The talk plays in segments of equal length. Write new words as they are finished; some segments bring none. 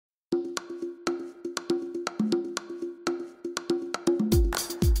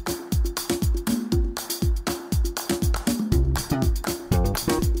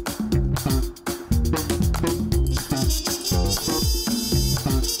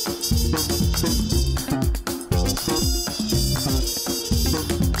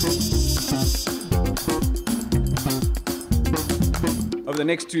the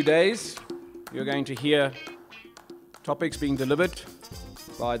next 2 days, you're going to hear topics being delivered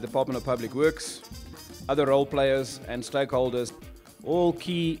by the Department of Public Works, other role players and stakeholders, all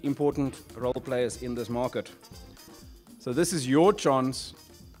key important role players in this market. So this is your chance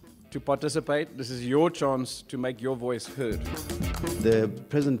to participate. This is your chance to make your voice heard. The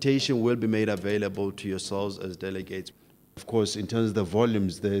presentation will be made available to yourselves as delegates. Of course, in terms of the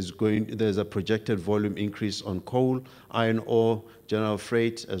volumes, there's a projected volume increase on coal, iron ore, general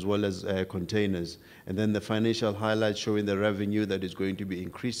freight, as well as containers. And then the financial highlights showing the revenue that is going to be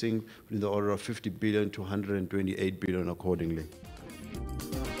increasing in the order of 50 billion to 128 billion accordingly.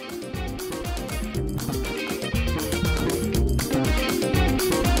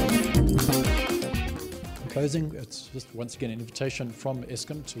 Closing, it's just once again an invitation from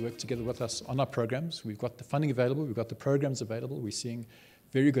Eskom to work together with us on our programs. We've got the funding available, we've got the programs available. We're seeing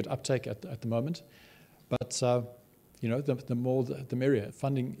very good uptake at the moment. But you know, the more the merrier.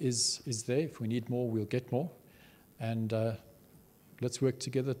 Funding is there. If we need more, we'll get more. And let's work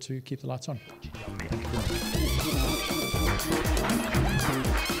together to keep the lights on. Thank you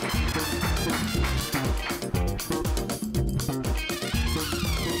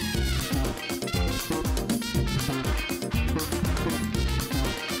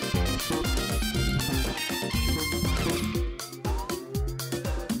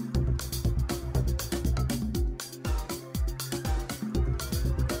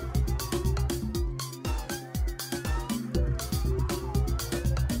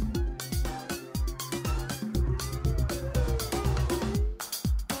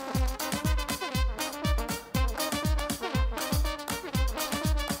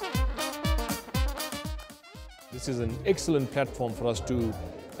This is an excellent platform for us to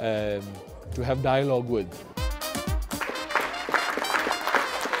have dialogue with.